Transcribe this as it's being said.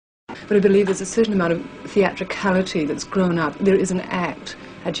but I believe there's a certain amount of theatricality that's grown up. There is an act,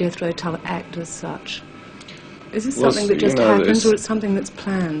 a Jethro Tull act as such. Is this something that just happens, or it's something that's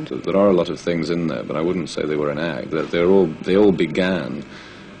planned? There are a lot of things in there, but I wouldn't say they were an act. They all began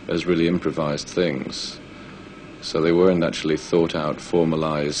as really improvised things. So they weren't actually thought out,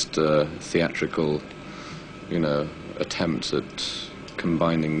 formalized, theatrical, attempts at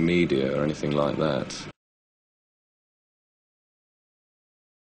combining media or anything like that.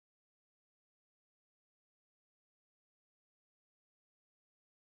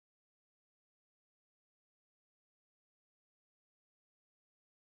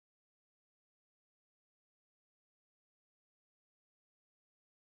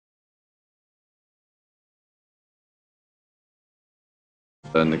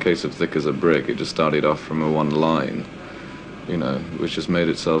 In the case of Thick as a Brick, it just started off from a one line, which just made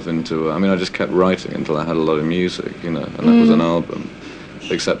itself into I just kept writing until I had a lot of music, and that was an album.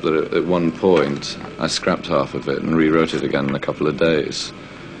 Except that at one point, I scrapped half of it and rewrote it again in a couple of days,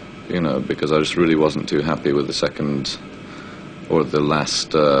 because I just really wasn't too happy with the second, or the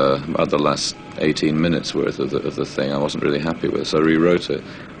last 18 minutes worth of the thing. I wasn't really happy with, so I rewrote it.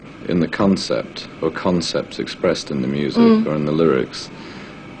 In the concept, or concepts expressed in the music or in the lyrics,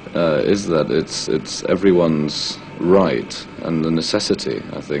 is that it's everyone's right, and the necessity,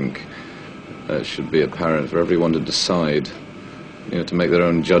 I think, should be apparent for everyone to decide, to make their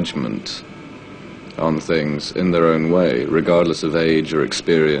own judgment on things in their own way, regardless of age or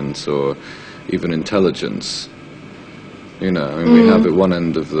experience or even intelligence. We have at one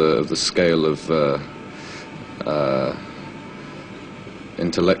end of the scale of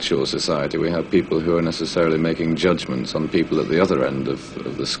intellectual society, we have people who are necessarily making judgments on people at the other end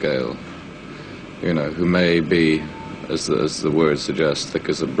of the scale, who may be, as the word suggests, thick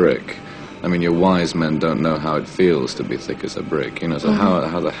as a brick. Your wise men don't know how it feels to be thick as a brick, so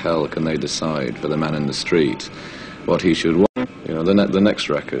how the hell can they decide for the man in the street what he should want? The next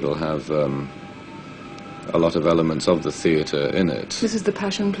record will have a lot of elements of the theatre in it. This is the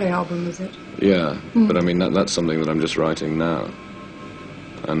Passion Play album, is it? Yeah, but that's something that I'm just writing now.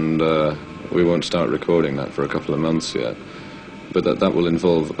 And we won't start recording that for a couple of months yet. But that will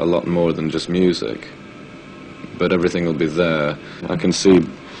involve a lot more than just music. But everything will be there. I can see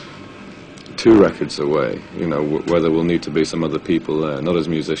 2 records away, where there will need to be some other people there, not as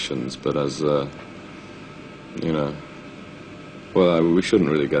musicians, but as, we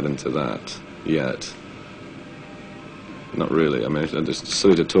shouldn't really get into that yet. Not really. It's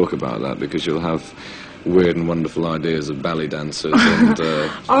silly to talk about that, because you'll have weird and wonderful ideas of ballet dancers and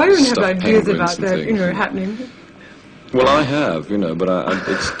I don't have ideas about that, happening. Well, I have, but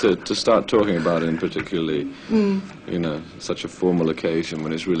it's to start talking about it in particularly, such a formal occasion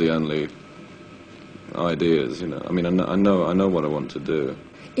when it's really only ideas, I know what I want to do.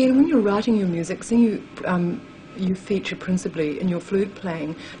 Ian, when you're writing your music, seeing you feature principally in your flute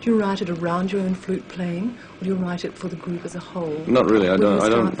playing, do you write it around your own flute playing, or do you write it for the group as a whole? Not really. I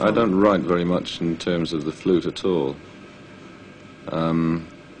don't write very much in terms of the flute at all.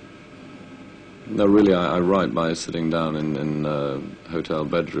 No, really, I write by sitting down in hotel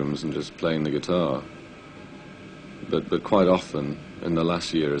bedrooms and just playing the guitar. But quite often, in the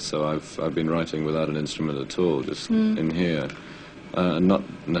last year or so, I've been writing without an instrument at all, just in here. And not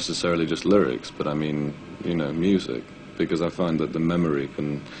necessarily just lyrics, but music, because I find that the memory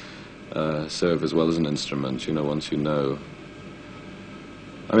can serve as well as an instrument, once you know.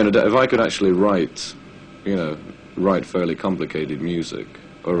 If I could actually write fairly complicated music,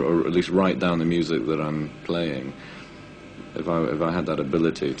 or at least write down the music that I'm playing, if I had that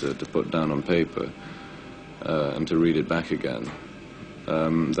ability to put down on paper and to read it back again,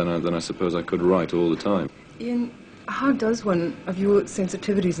 then I suppose I could write all the time. Ian, how does one of your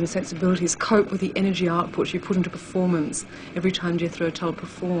sensitivities and sensibilities cope with the energy output you put into performance every time Jethro Tull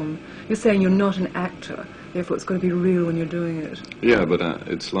perform? You're saying you're not an actor, therefore it's got to be real when you're doing it. Yeah, but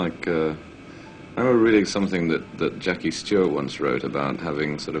it's like, I remember reading something that Jackie Stewart once wrote about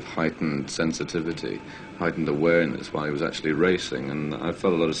having sort of heightened sensitivity, heightened awareness while he was actually racing, and I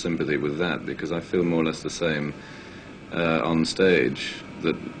felt a lot of sympathy with that, because I feel more or less the same on stage,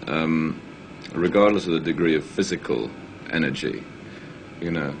 that regardless of the degree of physical energy,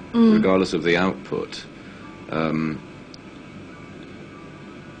 regardless of the output,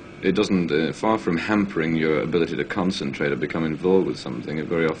 it doesn't, far from hampering your ability to concentrate or become involved with something, it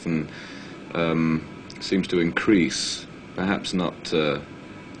very often seems to increase, perhaps not,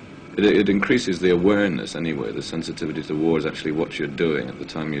 it increases the awareness anyway, the sensitivity towards actually what you're doing at the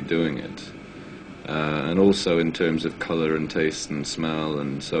time you're doing it. And also in terms of colour and taste and smell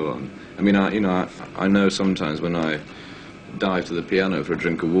and so on. I know sometimes when I dive to the piano for a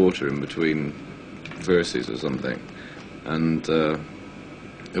drink of water in between verses or something, and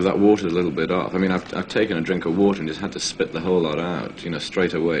if that water's a little bit off, I mean, I've taken a drink of water and just had to spit the whole lot out,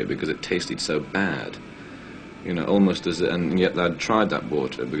 straight away, because it tasted so bad. Almost and yet I'd tried that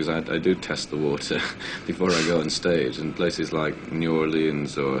water, because I do test the water before I go on stage, in places like New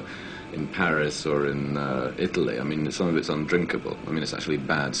Orleans or in Paris or in Italy. I mean, some of it's undrinkable. I mean, it's actually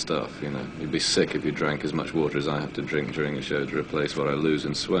bad stuff, You'd be sick if you drank as much water as I have to drink during a show to replace what I lose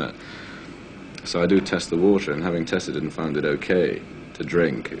in sweat. So I do test the water, and having tested it and found it okay to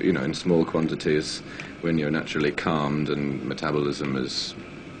drink, in small quantities when you're naturally calmed and metabolism is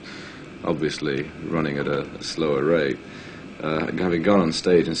obviously running at a slower rate. Having gone on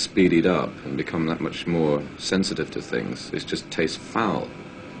stage and speeded up and become that much more sensitive to things, it just tastes foul.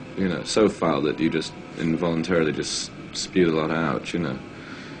 So foul that you just involuntarily just spew a lot out,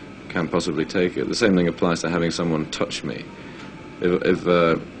 Can't possibly take it. The same thing applies to having someone touch me. If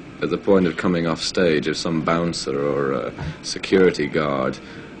at the point of coming off stage, if some bouncer or a security guard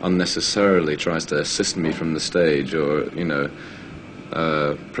unnecessarily tries to assist me from the stage, or,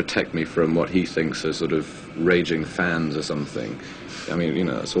 protect me from what he thinks are sort of raging fans or something, I mean,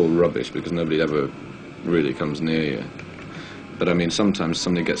 it's all rubbish, because nobody ever really comes near you. But I mean, sometimes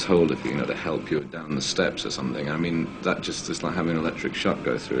somebody gets hold of you, to help you down the steps or something. I mean, that just is like having an electric shock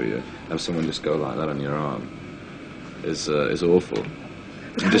go through you. Have someone just go like that on your arm is awful.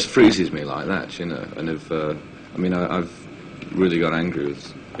 It just freezes me like that, And if I've really got angry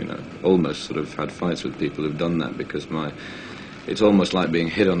with, almost sort of had fights with people who've done that, because it's almost like being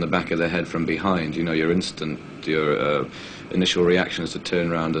hit on the back of the head from behind. Your initial reaction is to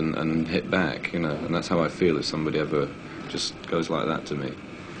turn around and hit back, and that's how I feel if somebody ever just goes like that to me,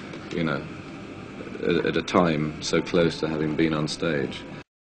 at a time so close to having been on stage.